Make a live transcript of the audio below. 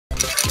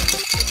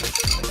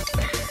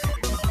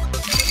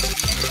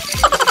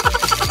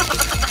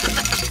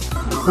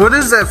What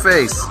is that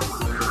face?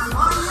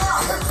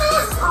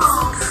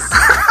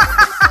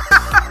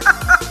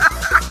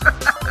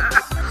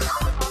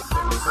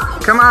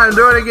 Come on,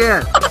 do it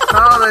again.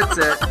 Oh, that's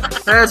it.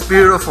 That's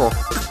beautiful.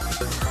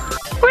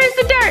 Where's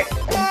the dirt?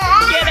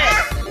 Get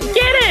it!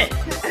 Get it!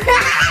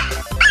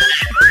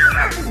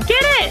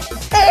 Get it!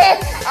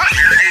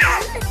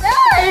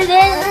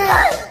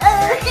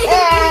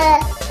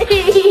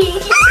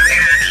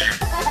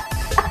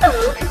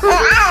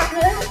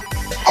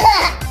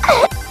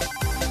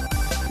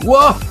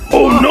 Whoa!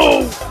 Oh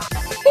no!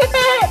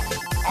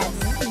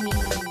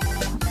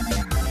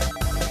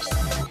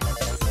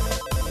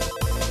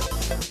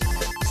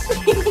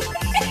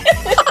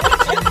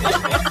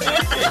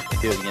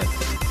 Do it again.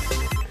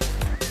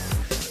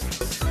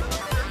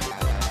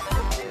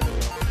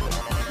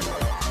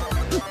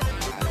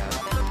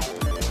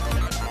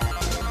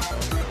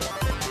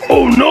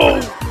 Oh no!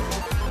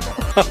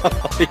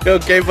 You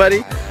okay,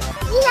 buddy?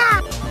 Yeah.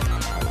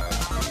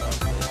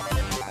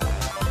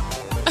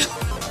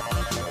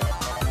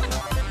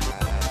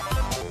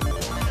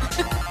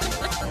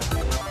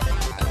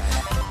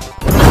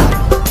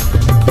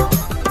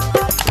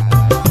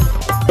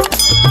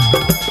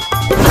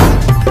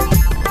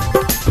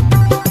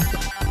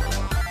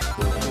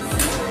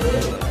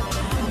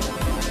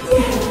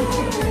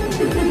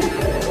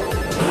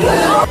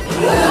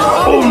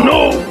 Oh no!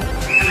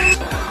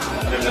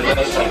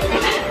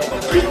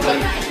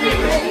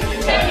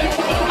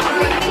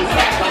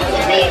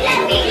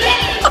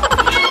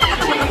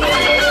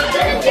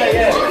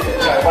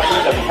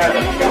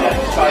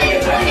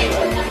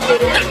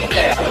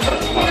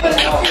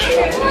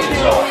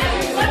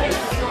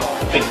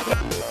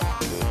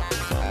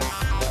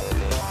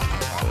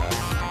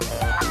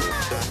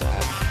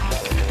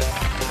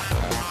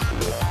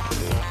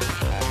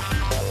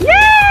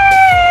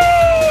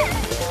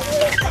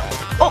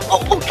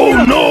 Oh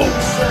no!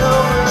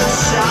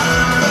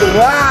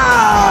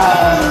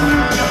 Wow!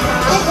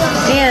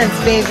 Dance,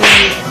 baby.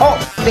 Oh,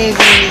 baby.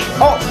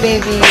 Oh,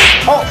 baby.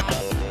 Oh.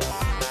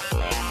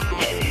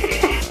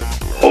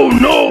 Oh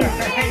no!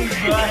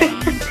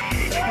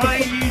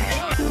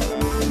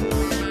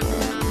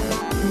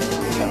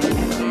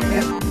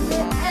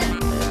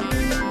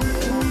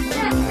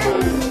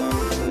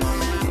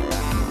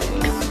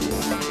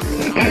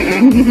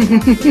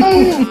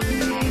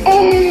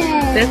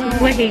 This is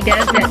what he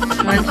does at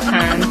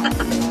lunchtime.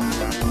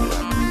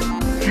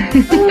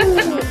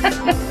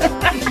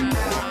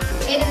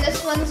 Aiden,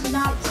 this one's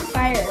not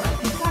fire.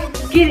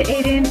 Get it,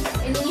 Aiden.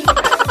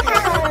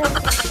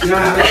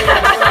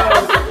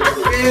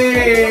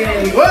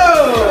 Hey! Whoa!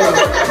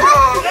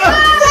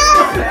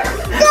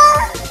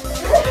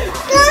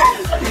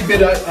 You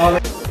bit all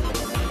that.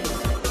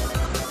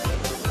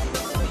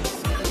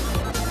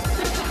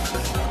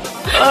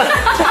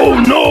 Oh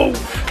no!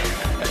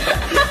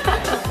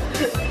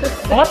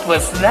 What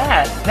was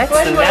that? That's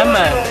One more,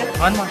 lemon.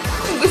 one One more.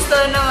 Gusto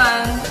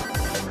naman.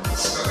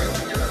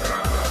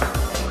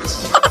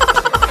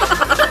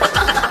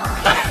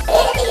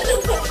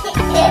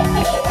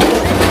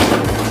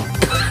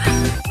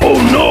 Oh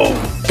no!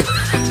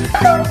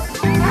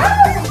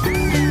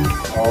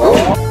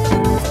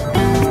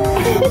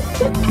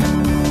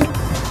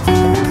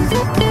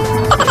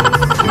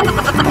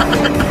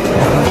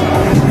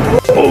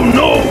 Oh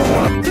no!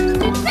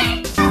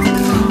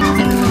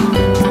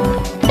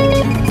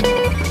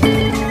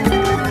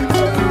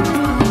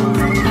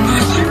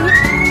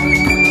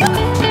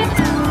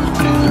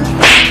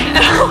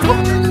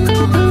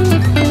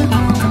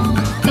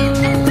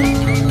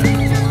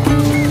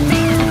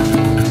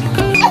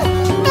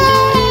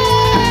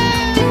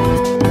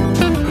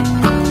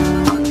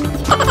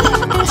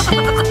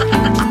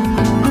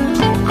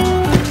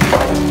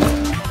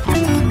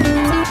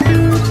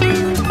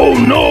 Oh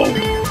no!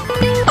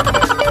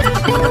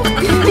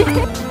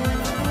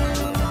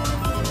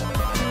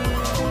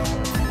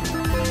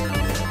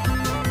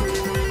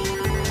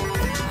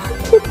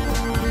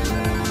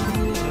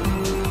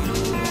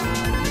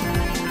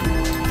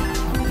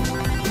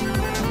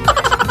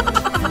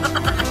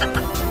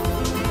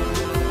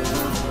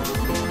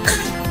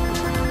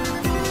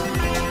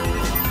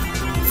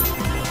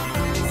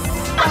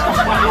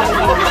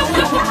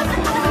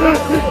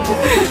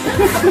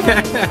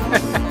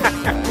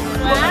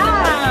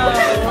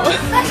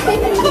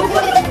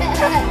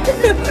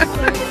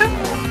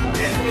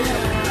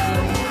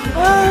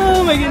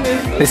 Oh my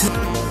goodness.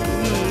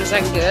 Is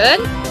that good?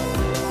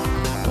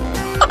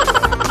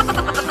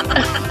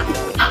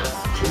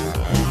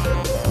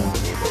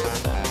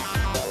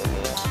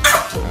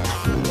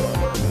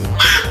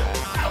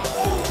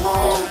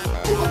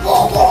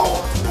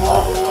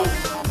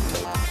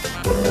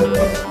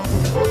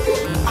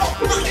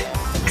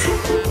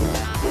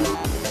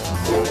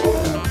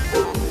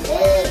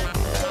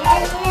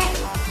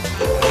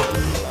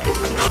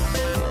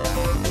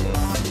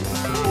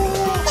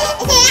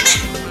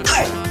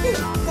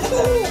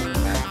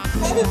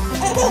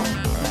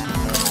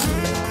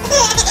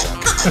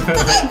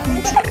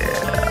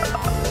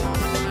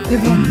 Your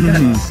mom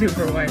got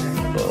super white.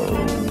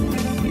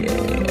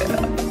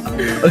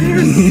 Oh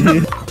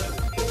yeah.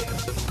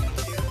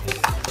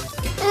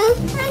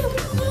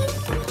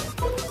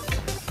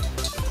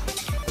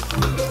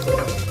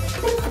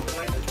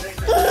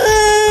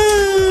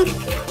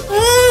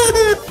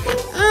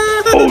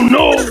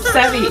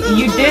 Sevi,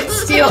 you did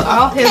steal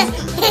all his...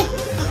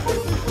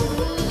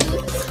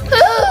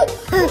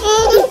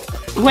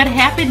 What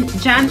happened?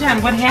 John,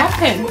 what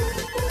happened?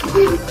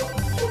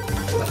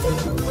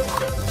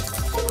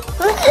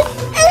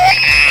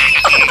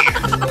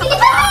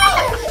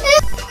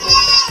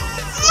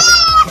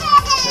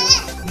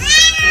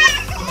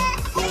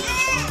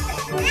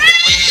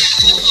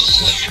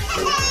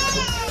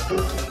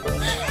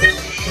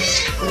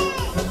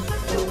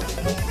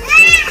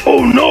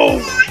 Oh no!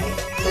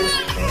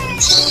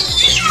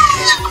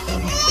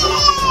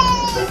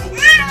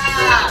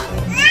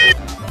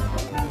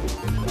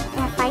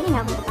 They're fighting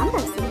over the bumper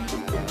seat.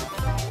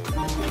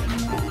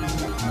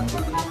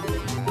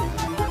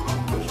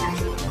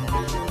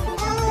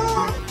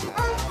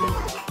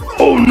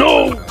 Oh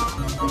no!